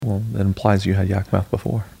Well, that implies you had yak mouth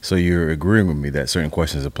before. So you're agreeing with me that certain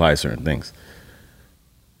questions apply to certain things?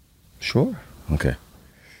 Sure. Okay.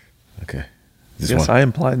 Yes, I am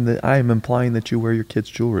implying that you wear your kids'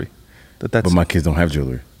 jewelry. But my kids don't have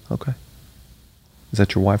jewelry. Okay. Is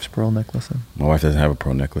that your wife's pearl necklace then? My wife doesn't have a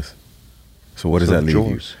pearl necklace. So what does that leave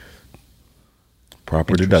you?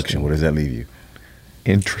 Proper deduction. What does that leave you?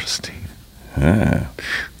 Interesting. That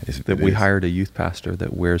We hired a youth pastor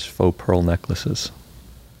that wears faux pearl necklaces.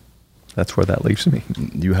 That's where that leaves me.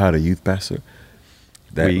 You hired a youth pastor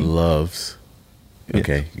that loves.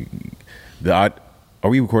 Okay. Are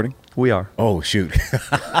we recording? We are. Oh, shoot.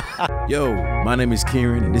 Yo, my name is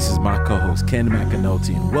Kieran, and this is my co-host, Ken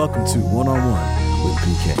McAnulty, and welcome to One-on-One with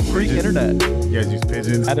PK. Free internet. You guys use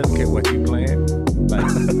pigeons? I don't care what you plan.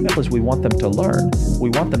 Because we want them to learn. We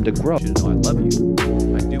want them to grow. You know, I love you.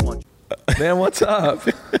 I do want you. Man, what's up?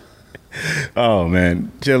 Oh,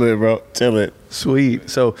 man. Chill it, bro. Chill it. Sweet.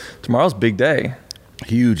 So tomorrow's big day.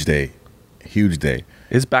 Huge day.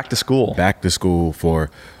 It's back to school. Back to school for...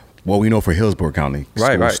 Well, we know for Hillsborough County,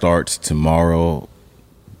 school starts tomorrow.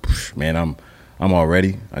 Man, I'm all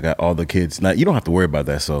ready. I got all the kids. Now, you don't have to worry about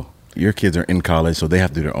that. So your kids are in college, so they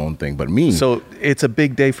have to do their own thing. But me, so it's a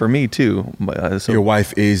big day for me too. Your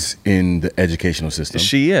wife is in the educational system.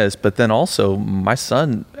 She is, but then also my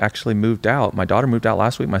son actually moved out. My daughter moved out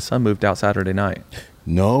last week. My son moved out Saturday night.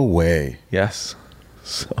 No way. Yes.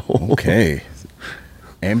 So okay.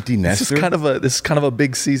 Empty nester. This is kind of a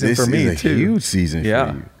big season for me too. This is a huge season for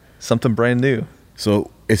you. Something brand new.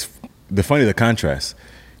 So it's the contrast.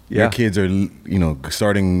 Yeah. Your kids are,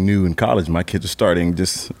 starting new in college. My kids are starting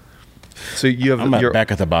just. So you have. I'm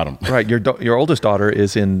back at the bottom. Right. Your oldest daughter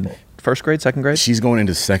is in first grade, second grade. She's going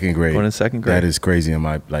into second grade. That is crazy. In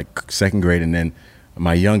my second grade, and then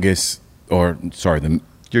my youngest, your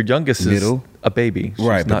youngest middle, is a baby. She's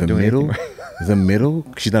right, not but doing middle, the middle.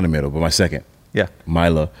 She's not a middle, but my second. Yeah.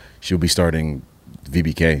 Mila, she'll be starting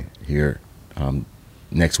VBK here.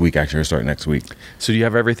 Next week, actually, start next week. So do you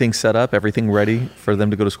have everything set up, everything ready for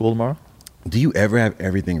them to go to school tomorrow? Do you ever have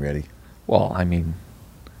everything ready? Well, I mean,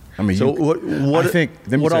 so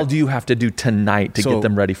what all do you have to do tonight to get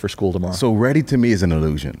them ready for school tomorrow? So ready to me is an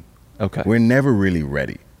illusion. Okay. We're never really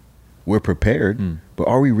ready. We're prepared, but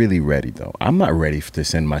are we really ready though? I'm not ready to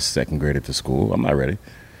send my second grader to school. I'm not ready.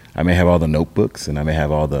 I may have all the notebooks and I may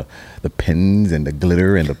have all the pens and the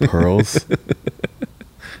glitter and the pearls.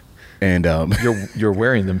 And you're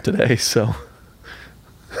wearing them today, so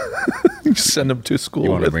you send them to school. You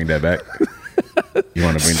want to bring that back?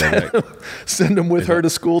 Send them with her to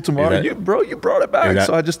school tomorrow. You brought it back,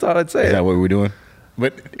 so I just thought I'd say it. Is that what we're doing?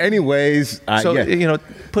 But anyways, put in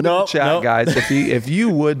the chat, guys, if you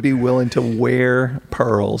would be willing to wear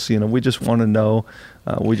pearls. We just want to know.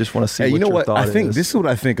 We just want to see. Hey, what your thought is. This is what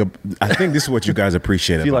I think. I think this is what you guys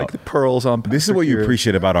appreciate about. You like the pearls on. This is what you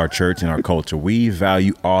appreciate about our church and our culture. We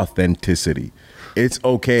value authenticity. It's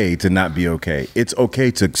okay to not be okay. It's okay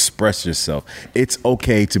to express yourself. It's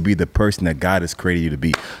okay to be the person that God has created you to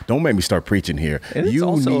be. Don't make me start preaching here. And it's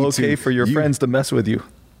also okay for your friends to mess with you.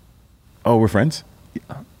 Oh, we're friends?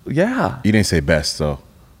 Yeah. You didn't say best, so.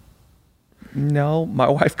 No, my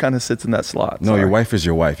wife kind of sits in that slot. No, your wife is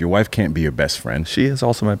your wife. Your wife can't be your best friend. She is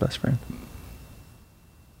also my best friend.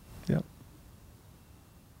 Yep.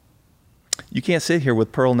 You can't sit here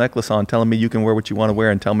with pearl necklace on telling me you can wear what you want to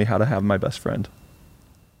wear and tell me how to have my best friend.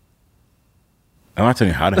 I'm not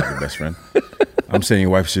telling you how to have your best friend. I'm saying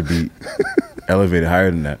your wife should be elevated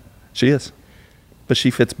higher than that. She is. But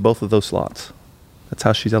she fits both of those slots. That's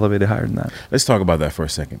how she's elevated higher than that. Let's talk about that for a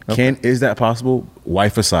second. Okay. Is that possible?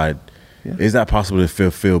 Wife aside, is that possible to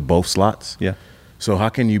fulfill both slots? Yeah. So how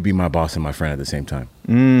can you be my boss and my friend at the same time?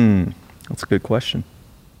 That's a good question.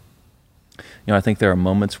 I think there are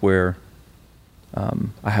moments where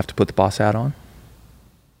I have to put the boss hat on.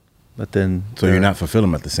 But then... So you're not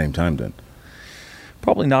fulfilling them at the same time then?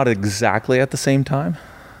 Probably not exactly at the same time.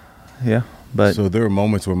 Yeah, but... So there are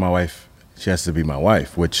moments where my wife, she has to be my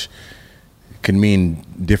wife, which can mean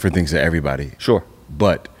different things to everybody. Sure.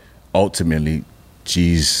 But ultimately,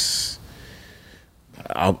 she's...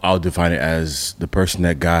 I'll define it as the person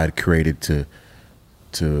that God created to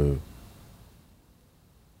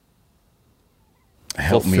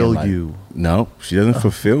help me. Fulfill you. No, she doesn't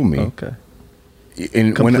fulfill me. Okay.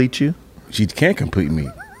 And complete you? She can't complete me.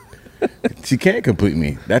 She can't complete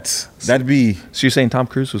me. That'd be... So you're saying Tom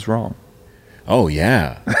Cruise was wrong? Oh,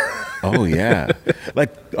 yeah. Oh, yeah.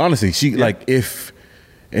 Like, honestly,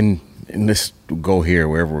 and let's go here,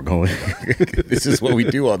 wherever we're going. This is what we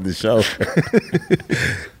do on the show.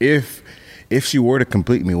 If she were to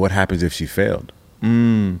complete me, what happens if she failed?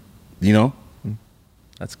 That's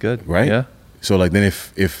good. Right? Yeah. So like then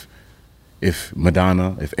if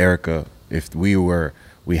Madonna, if Erica, if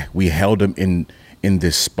we held them in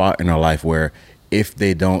this spot in our life where if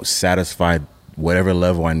they don't satisfy whatever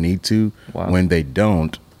level I need to, Wow. when they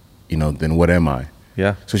don't, then what am I?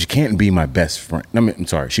 Yeah. So she can't be my best friend. I'm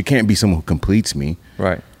sorry. She can't be someone who completes me.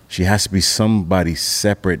 Right. She has to be somebody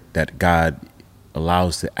separate that God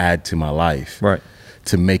allows to add to my life, Right.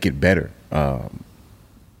 to make it better.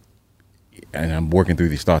 And I'm working through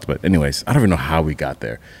these thoughts, but anyways, I don't even know how we got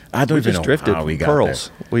there. I don't We even just know drifted. how we got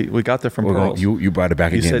Pearls. We got there from there. pearls. You brought it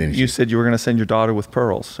back again, didn't You said you were going to send your daughter with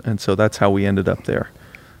pearls, and so that's how we ended up there.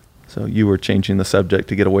 So you were changing the subject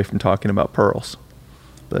to get away from talking about pearls.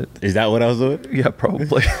 But Is that what I was doing? yeah,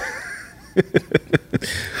 probably.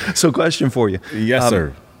 So question for you. Yes,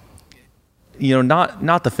 sir.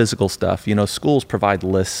 Not the physical stuff. Schools provide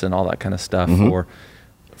lists and all that kind of stuff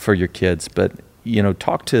for your kids, but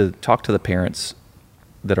talk to the parents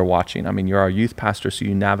that are watching. I mean, you're our youth pastor, so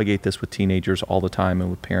you navigate this with teenagers all the time and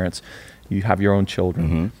with parents. You have your own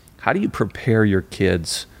children. How do you prepare your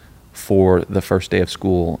kids for the first day of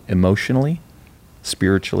school emotionally,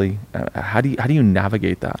 spiritually? How do you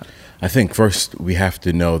navigate that? I think first we have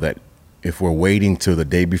to know that if we're waiting till the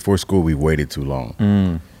day before school, we waited too long.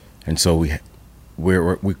 And so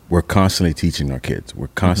we're constantly teaching our kids. We're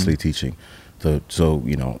constantly teaching.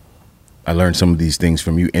 I learned some of these things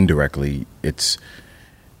from you indirectly.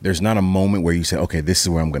 There's not a moment where you say, okay, this is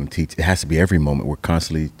where I'm going to teach. It has to be every moment. We're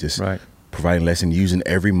constantly just providing lesson, using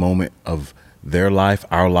every moment of their life,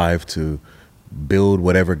 our life, to build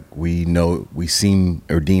whatever we know we seem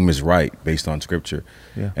or deem is right based on scripture.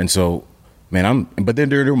 Yeah. And so, man, but then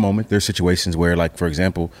there are moments, there's situations where, like, for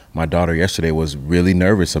example, my daughter yesterday was really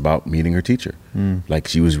nervous about meeting her teacher. Like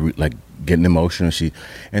she was like getting emotional.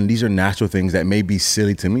 And these are natural things that may be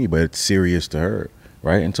silly to me, but it's serious to her.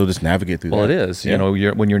 Right. And so just navigate through that. Well, it is. Yeah.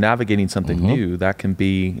 When you're navigating something new, that can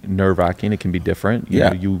be nerve-wracking. It can be different.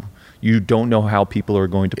 You don't know how people are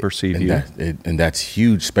going to perceive you. And that's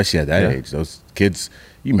huge, especially at that age. Those kids,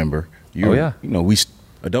 you remember. Adults.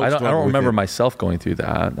 I don't remember myself going through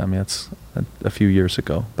that. I mean, it's a few years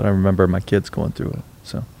ago, but I remember my kids going through it.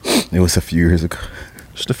 So it was a few years ago.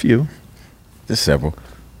 Just a few. Just several.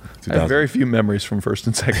 I have very few memories from first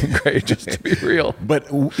and second grade, just to be real.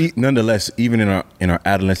 But nonetheless, even in our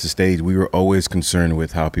adolescent stage, we were always concerned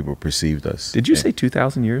with how people perceived us. Did you say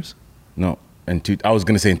 2,000 years? No, I was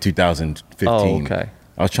going to say in 2015. Oh, okay.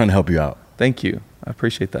 I was trying to help you out. Thank you. I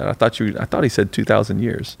appreciate that. I thought he said 2,000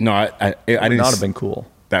 years. No, I would not have been cool.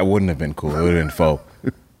 That wouldn't have been cool. It would have been faux.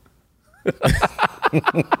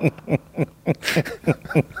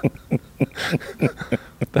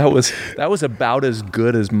 That was about as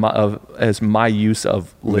good as my use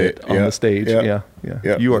of lit on the stage. Yeah.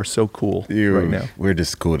 You are so cool right now. We're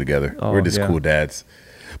just cool together. Oh, we're just cool dads.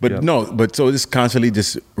 But so just constantly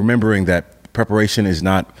just remembering that preparation is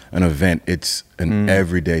not an event, it's an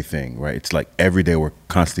everyday thing, right? It's like every day we're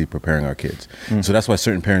constantly preparing our kids. So that's why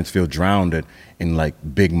certain parents feel drowned in like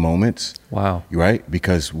big moments. Wow. Right?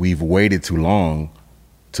 Because we've waited too long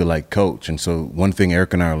to like coach. And so one thing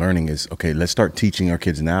Eric and I are learning is, okay, let's start teaching our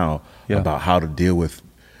kids now about how to deal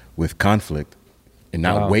with conflict and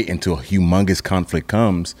not wait until a humongous conflict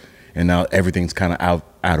comes and now everything's kind of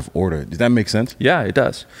out of order. Does that make sense? Yeah, it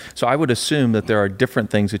does. So I would assume that there are different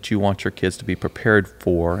things that you want your kids to be prepared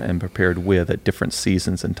for and prepared with at different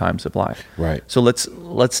seasons and times of life. Right. So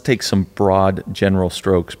let's take some broad general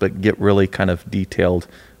strokes, but get really kind of detailed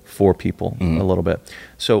for people a little bit.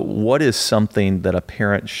 So what is something that a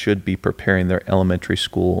parent should be preparing their elementary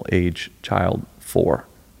school age child for?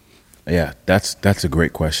 Yeah, that's a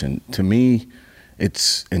great question. To me,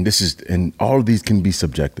 and all of these can be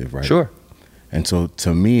subjective, right? Sure. And so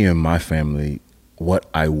to me and my family, what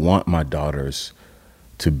I want my daughters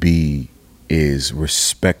to be is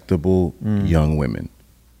respectable young women.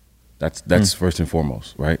 That's first and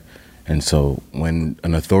foremost, right? And so when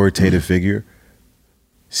an authoritative figure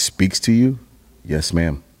speaks to you, yes,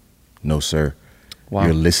 ma'am. No, sir. Wow.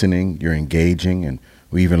 You're listening, you're engaging. And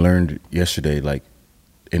we even learned yesterday, like,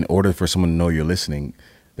 in order for someone to know you're listening,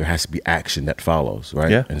 there has to be action that follows, right?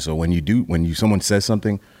 Yeah. And so when someone says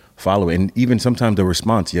something, follow it. And even sometimes the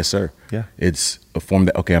response, yes, sir. Yeah. It's a form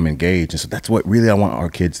that, okay, I'm engaged. And so that's what really I want our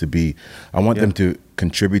kids to be. I want them to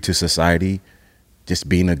contribute to society, just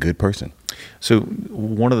being a good person. So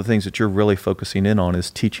one of the things that you're really focusing in on is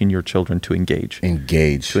teaching your children to engage.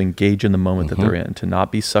 To engage in the moment that they're in, to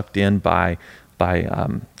not be sucked in by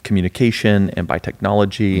communication and by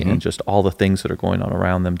technology and just all the things that are going on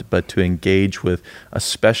around them, but to engage with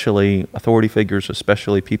especially authority figures,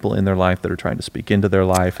 especially people in their life that are trying to speak into their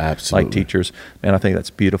life, Absolutely. like teachers. And I think that's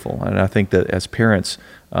beautiful. And I think that as parents,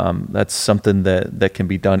 that's something that can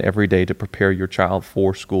be done every day to prepare your child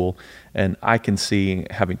for school. And I can see,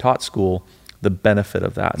 having taught school, the benefit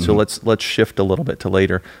of that. So let's shift a little bit to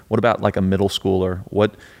later. What about like a middle schooler?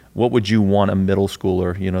 What would you want a middle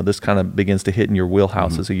schooler, this kind of begins to hit in your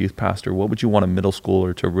wheelhouse as a youth pastor. What would you want a middle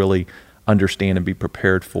schooler to really understand and be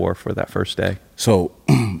prepared for that first day? So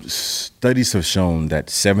studies have shown that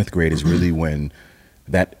 7th grade is really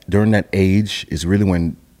during that age is really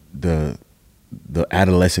when the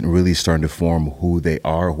adolescent really is starting to form who they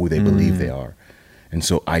are, who they believe they are. And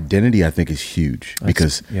so identity, I think, is huge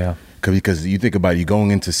because you think about it, you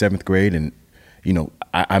going into 7th grade and,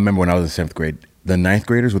 I remember when I was in 7th grade, the 9th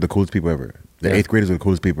graders were the coolest people ever. The 8th graders were the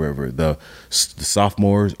coolest people ever. The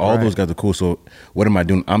sophomores, all those guys are cool. So what am I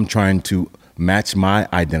doing? I'm trying to match my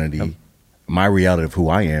identity, my reality of who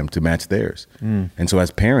I am to match theirs. And so as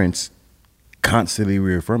parents, constantly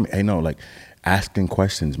reaffirming, hey, no, like asking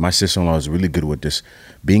questions. My sister-in-law is really good with this,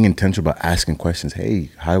 being intentional about asking questions. Hey,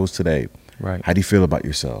 how was today? Right. How do you feel about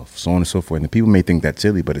yourself? So on and so forth. And people may think that's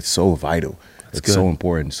silly, but it's so vital. It's so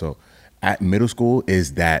important. So at middle school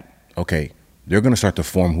is that, okay, they're going to start to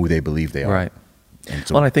form who they believe they are. Right. And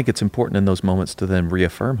so Well, and I think it's important in those moments to then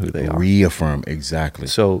reaffirm who they are. Reaffirm, exactly.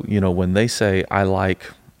 So, when they say, I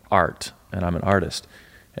like art and I'm an artist,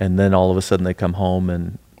 and then all of a sudden they come home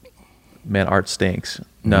and, man, art stinks.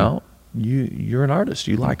 No, you're an artist.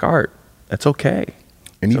 You like art. That's okay.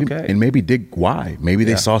 And It's even, okay. and maybe dig why. Maybe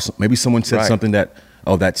they saw, maybe someone said something that,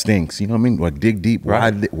 oh, that stinks. You know what I mean? Like dig deep.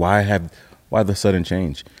 Right. Why the sudden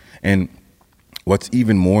change? And what's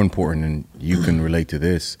even more important, and you can relate to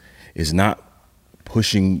this, is not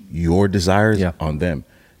pushing your desires on them.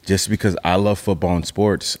 Just because I love football and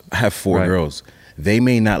sports, I have 4 girls. They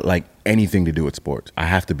may not like anything to do with sports. I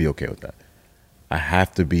have to be okay with that. I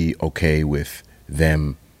have to be okay with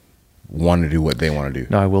them wanting to do what they want to do.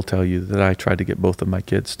 No, I will tell you that I tried to get both of my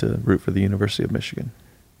kids to root for the University of Michigan.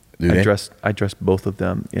 I dressed both of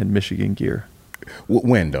them in Michigan gear.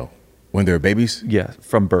 When though? When they were babies? Yeah,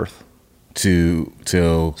 from birth. Till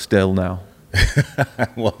Still now.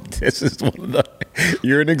 well, this is one of the.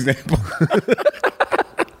 You're an example.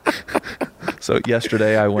 So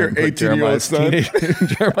yesterday I went and put Jeremiah's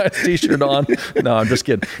T-shirt on. No, I'm just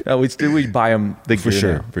kidding. No, we buy him the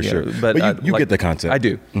gear for sure. But you get the concept. I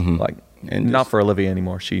do. And not for Olivia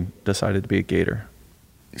anymore. She decided to be a Gator.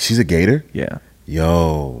 She's a Gator? Yeah.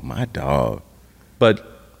 Yo, my dog. But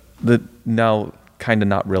now kind of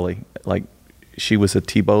not really. Like she was a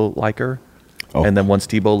Tebow liker, and then once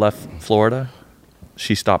Tebow left Florida,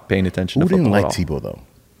 she stopped paying attention to football. Who didn't like Tebow though?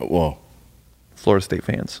 Well, Florida State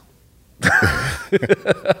fans.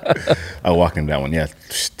 I'll walk in that one. Yeah,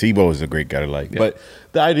 Tebow is a great guy to like. Yeah. But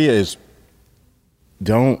the idea is,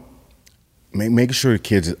 don't make sure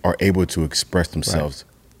kids are able to express themselves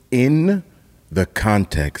in the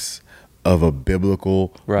context of a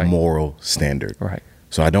biblical moral standard. Right.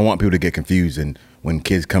 So I don't want people to get confused, and when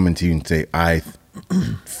kids come into you and say, "I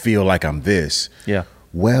feel like I'm this,"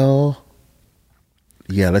 well,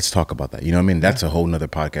 let's talk about that. You know what I mean? That's a whole nother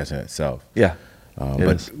podcast in itself. Yeah.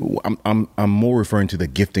 But I'm more referring to the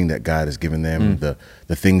gifting that God has given them,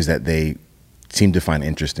 the things that they seem to find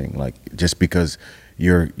interesting. Like just because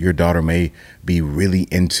your daughter may be really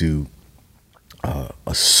into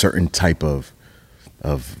a certain type of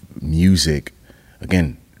music,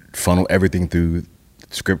 again, funnel everything through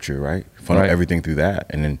Scripture, right? Funnel everything through that,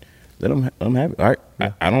 and then let them have it. All right.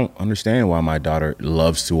 Yeah. I don't understand why my daughter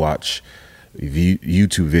loves to watch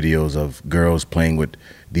YouTube videos of girls playing with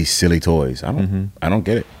these silly toys. I don't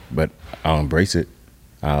get it, but I'll embrace it.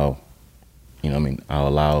 I'll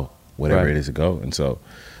allow whatever it is to go. And so,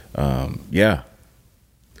 So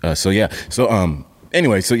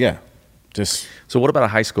what about a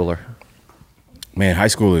high schooler? Man, high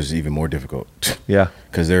school is even more difficult. Yeah.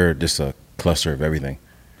 Because they're just a cluster of everything.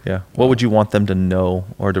 Yeah. What would you want them to know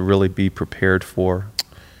or to really be prepared for?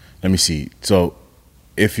 Let me see. So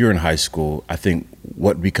if you're in high school, I think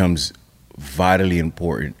what becomes vitally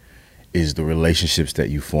important is the relationships that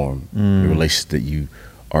you form, the relationships that you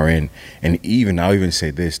are in. And I'll even say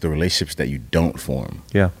this, the relationships that you don't form.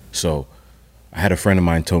 Yeah. So I had a friend of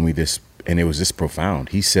mine told me this, and it was this profound.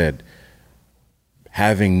 He said,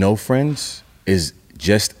 having no friends is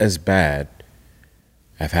just as bad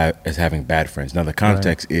as having bad friends. Now, the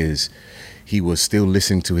context is he was still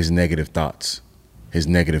listening to his negative thoughts, his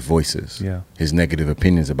negative voices, his negative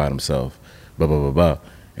opinions about himself, blah, blah, blah, blah.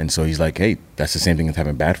 And so he's like, hey, that's the same thing as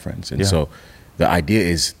having bad friends. And so the idea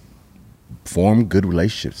is form good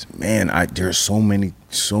relationships. Man, there's so many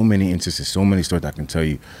instances, so many stories I can tell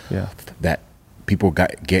you that people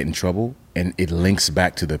get in trouble, and it links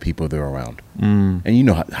back to the people they're around. And you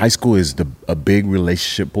know, high school is a big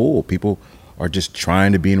relationship pool. People are just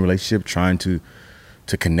trying to be in a relationship, trying to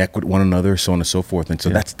connect with one another, so on and so forth. And so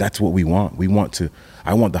that's what we want.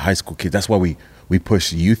 I want the high school kids. That's why we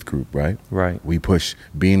push youth group, right? Right. We push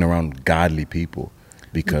being around godly people,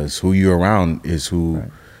 because who you're around is who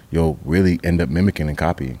you'll really end up mimicking and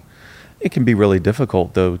copying. It can be really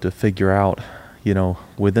difficult, though, to figure out, you know,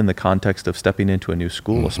 within the context of stepping into a new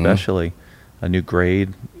school, especially a new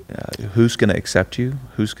grade, who's going to accept you,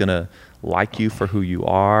 who's going to like you for who you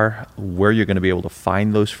are, where you're going to be able to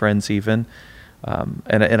find those friends even.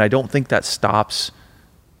 And I don't think that stops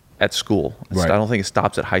at school. I don't think it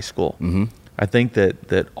stops at high school. I think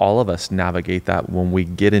that all of us navigate that when we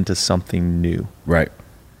get into something new. Right.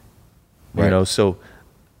 You know, so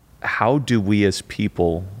how do we as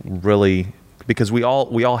people really, because we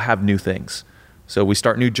all have new things. So we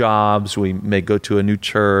start new jobs, we may go to a new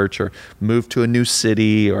church or move to a new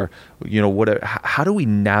city, or, you know, whatever. How do we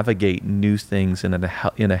navigate new things in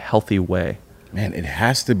a healthy way? Man, it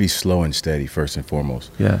has to be slow and steady first and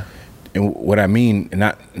foremost. Yeah. And what I mean,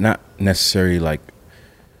 not necessarily like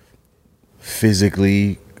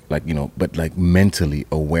physically, like, you know, but like mentally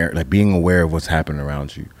aware, like being aware of what's happening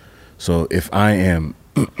around you. So if I am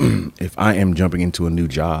jumping into a new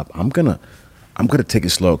job, I'm gonna take it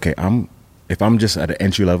slow. Okay, if I'm just at an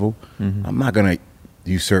entry level, I'm not gonna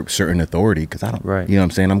usurp certain authority, because I don't. Right. You know what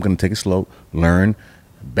I'm saying? I'm gonna take it slow, learn.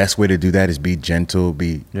 Best way to do that is be gentle,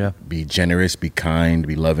 be generous, be kind,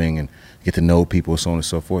 be loving, and get to know people, so on and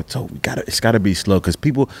so forth. So it's gotta be slow, because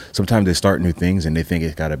people sometimes they start new things and they think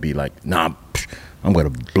it's gotta be like, nah, I'm gonna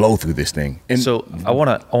blow through this thing. And so I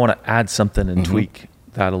wanna add something and tweak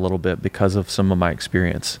that a little bit because of some of my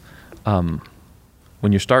experience. When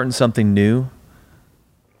you're starting something new,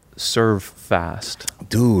 serve fast.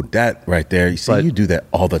 Dude, that right there, you see, you do that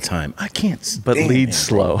all the time. I can't stand but lead it,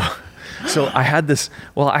 slow. So I had this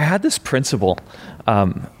principle,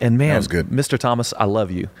 and man, that was good. Mr. Thomas, I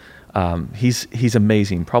love you. He's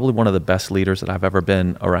amazing. Probably one of the best leaders that I've ever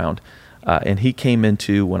been around. And he came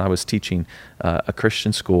into, when I was teaching a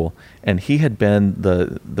Christian school, and he had been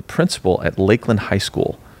the principal at Lakeland High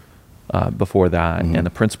School before that, and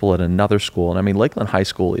a principal at another school. And I mean, Lakeland High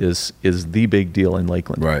School is the big deal in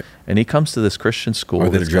Lakeland. Right. And he comes to this Christian school. Are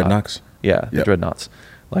they the Dreadnoughts? The Dreadnoughts.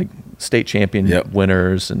 Like state champion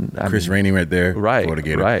winners. And Chris Rainey right there. Right. Florida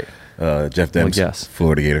Gator. Right. Jeff Dems. Yes.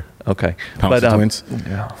 Florida Gator. Okay. Thompson Twins.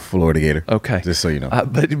 Florida Gator. Okay. Just so you know.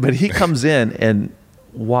 But he comes in, and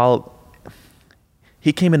while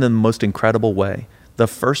he came in the most incredible way, the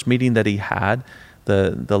first meeting that he had,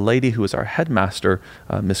 the lady who was our headmaster,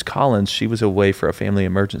 Miss Collins, she was away for a family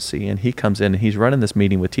emergency, and he comes in and he's running this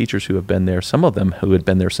meeting with teachers who have been there, some of them who had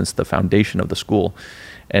been there since the foundation of the school.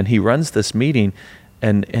 And he runs this meeting,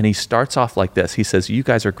 and he starts off like this. He says, "You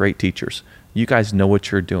guys are great teachers. You guys know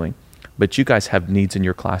what you're doing, but you guys have needs in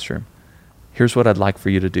your classroom. Here's what I'd like for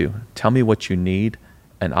you to do. Tell me what you need,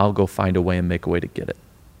 and I'll go find a way and make a way to get it."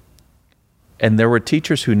 And there were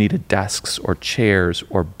teachers who needed desks or chairs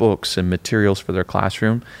or books and materials for their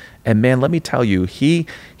classroom. And man, let me tell you,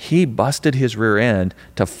 he busted his rear end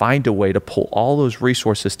to find a way to pull all those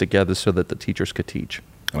resources together so that the teachers could teach.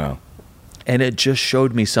 Wow. And it just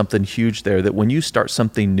showed me something huge there, that when you start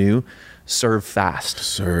something new, serve fast.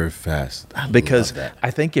 Serve fast. Because love that. I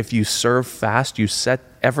think if you serve fast, you set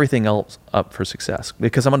everything else up for success.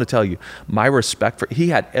 Because I'm going to tell you, my respect for, he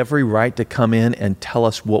had every right to come in and tell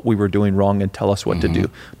us what we were doing wrong and tell us what to do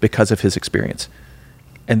because of his experience.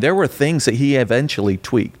 And there were things that he eventually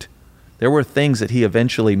tweaked. There were things that he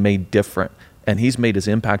eventually made different. And he's made his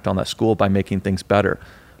impact on that school by making things better.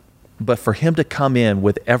 But for him to come in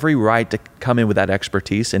with every right to come in with that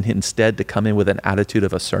expertise, and instead to come in with an attitude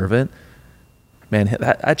of a servant, man,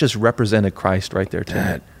 that just represented Christ right there to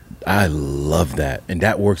me. I love that. And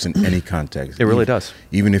that works in any context. It really does.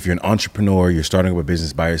 Even if you're an entrepreneur, you're starting up a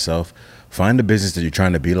business by yourself, find a business that you're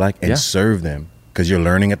trying to be like and serve them, because you're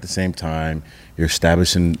learning at the same time. You're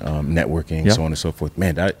establishing networking, so on and so forth.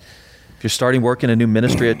 Man, if you're starting work in a new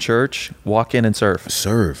ministry at church, walk in and serve.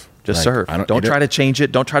 Serve. Just serve. Don't try to change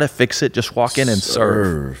it. Don't try to fix it. Just walk in and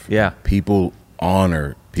serve. Yeah. People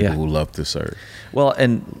honor people who love to serve. Well,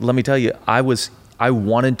 and let me tell you, I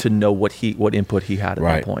wanted to know what input he had at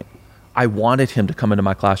that point. I wanted him to come into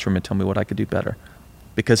my classroom and tell me what I could do better,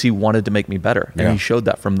 because he wanted to make me better, and he showed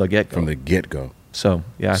that from the get-go. From the get-go. So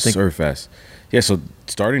I think serve fast. Yeah. So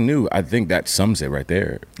starting new, I think that sums it right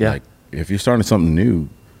there. Yeah. Like if you're starting something new,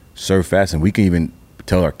 serve fast, and we can even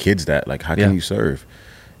tell our kids that, like, how can Yeah. you serve?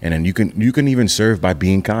 And then you can even serve by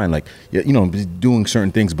being kind, like, you know, doing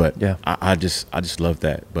certain things. But Yeah. I just love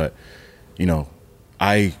that. But, you know,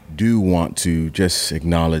 I do want to just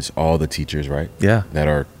acknowledge all the teachers, right? Yeah. That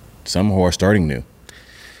are some who are starting new.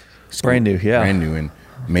 Brand new, yeah. Brand new. And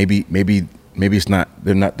maybe it's not,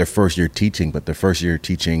 they're not their first year teaching, but their first year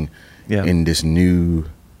teaching Yeah. in this new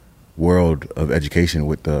world of education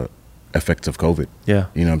with the effects of COVID. Yeah.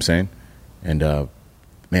 You know what I'm saying? And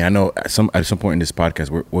man, I know at some point in this podcast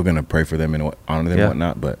we're gonna pray for them and honor them Yeah. and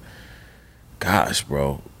whatnot. But gosh,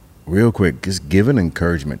 bro, real quick, just give an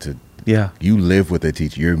encouragement to Yeah. you. Live with a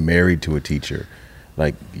teacher. You're married to a teacher.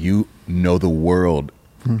 Like, you know the world.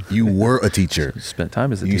 You were a teacher. Spent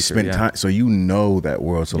time as a You teacher. spent yeah. time, so you know that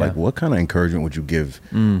world. So, like, Yeah. what kind of encouragement would you give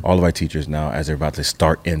all of our teachers now as they're about to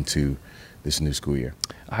start into this new school year?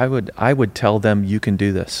 I would tell them you can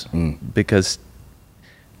do this because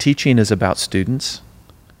teaching is about students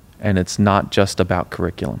and it's not just about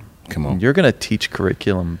curriculum. Come on. You're going to teach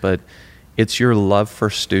curriculum, but it's your love for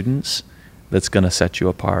students that's going to set you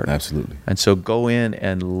apart. Absolutely. And so go in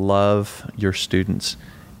and love your students.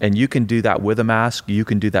 And you can do that with a mask. You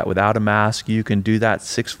can do that without a mask. You can do that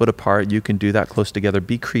 6 foot apart. You can do that close together.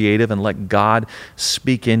 Be creative and let God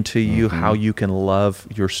speak into you how you can love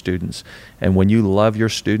your students. And when you love your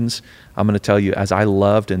students, I'm going to tell you, as I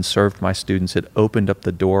loved and served my students, it opened up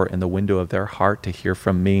the door and the window of their heart to hear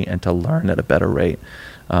from me and to learn at a better rate.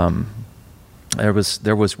 There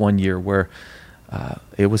was one year where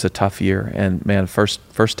it was a tough year, and man, first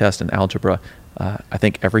test in algebra, I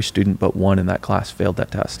think every student but one in that class failed that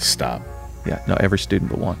test. Stop. Yeah, no, every student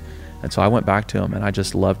but one. And so I went back to them and I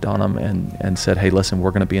just loved on them and said, hey, listen, we're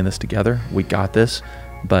going to be in this together. We got this,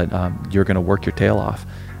 but you're going to work your tail off.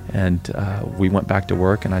 And we went back to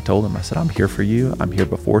work, and I told them, I said, I'm here for you. I'm here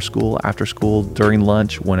before school, after school, during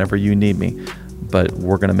lunch, whenever you need me. But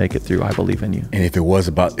we're going to make it through. I believe in you. And if it was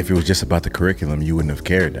just about the curriculum, you wouldn't have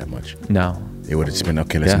cared that much. No. It would have just been,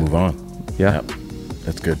 okay, let's Yeah. move on. Yeah. Yep.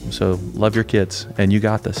 That's good. So love your kids, and you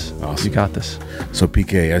got this. Awesome. You got this. So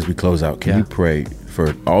PK, as we close out, can Yeah. you pray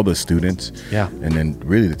for all the students Yeah. and then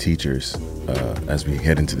really the teachers as we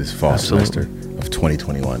head into this fall Absolutely. semester of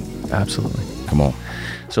 2021? Absolutely. Come on.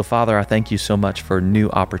 So, Father, I thank you so much for new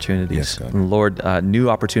opportunities. Yes, God. And Lord, new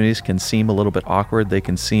opportunities can seem a little bit awkward. They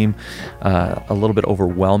can seem a little bit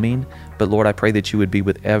overwhelming. But, Lord, I pray that you would be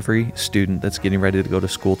with every student that's getting ready to go to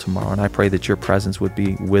school tomorrow. And I pray that your presence would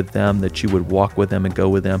be with them, that you would walk with them and go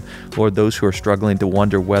with them. Lord, those who are struggling to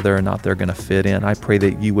wonder whether or not they're going to fit in, I pray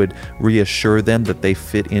that you would reassure them that they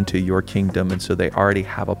fit into your kingdom. And so they already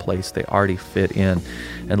have a place. They already fit in.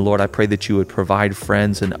 And, Lord, I pray that you would provide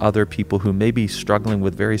friends and other people who may be struggling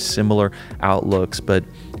with very similar outlooks, but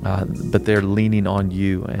they're leaning on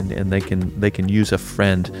you, and they can use a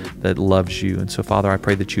friend that loves you. And so, Father, I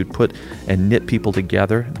pray that you'd put and knit people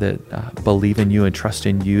together that believe in you and trust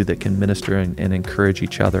in you, that can minister and encourage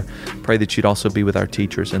each other. Pray that you'd also be with our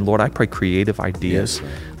teachers. And Lord, I pray creative ideas.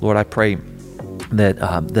 Yes, Lord, I pray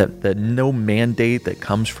that no mandate that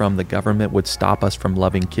comes from the government would stop us from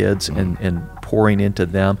loving kids and pouring into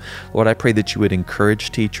them. Lord, I pray that you would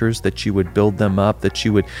encourage teachers, that you would build them up, that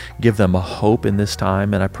you would give them a hope in this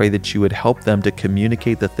time. And I pray that you would help them to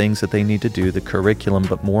communicate the things that they need to do, the curriculum,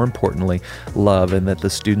 but more importantly, love, and that the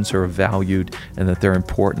students are valued and that they're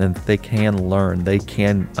important and that they can learn, they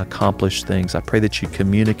can accomplish things. I pray that you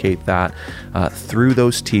communicate that through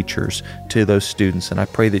those teachers to those students. And I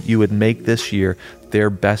pray that you would make this year their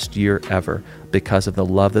best year ever because of the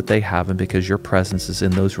love that they have and because your presence is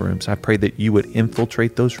in those rooms. I pray that you would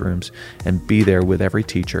infiltrate those rooms and be there with every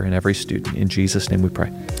teacher and every student. In Jesus' name we pray.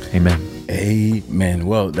 Amen. Amen.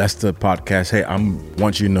 Well, that's the podcast. Hey,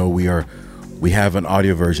 want you to know we have an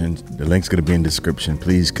audio version. The link's going to be in the description.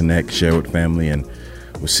 Please connect, share with family, and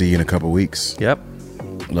we'll see you in a couple weeks. Yep.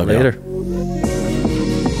 Love Later. y'all.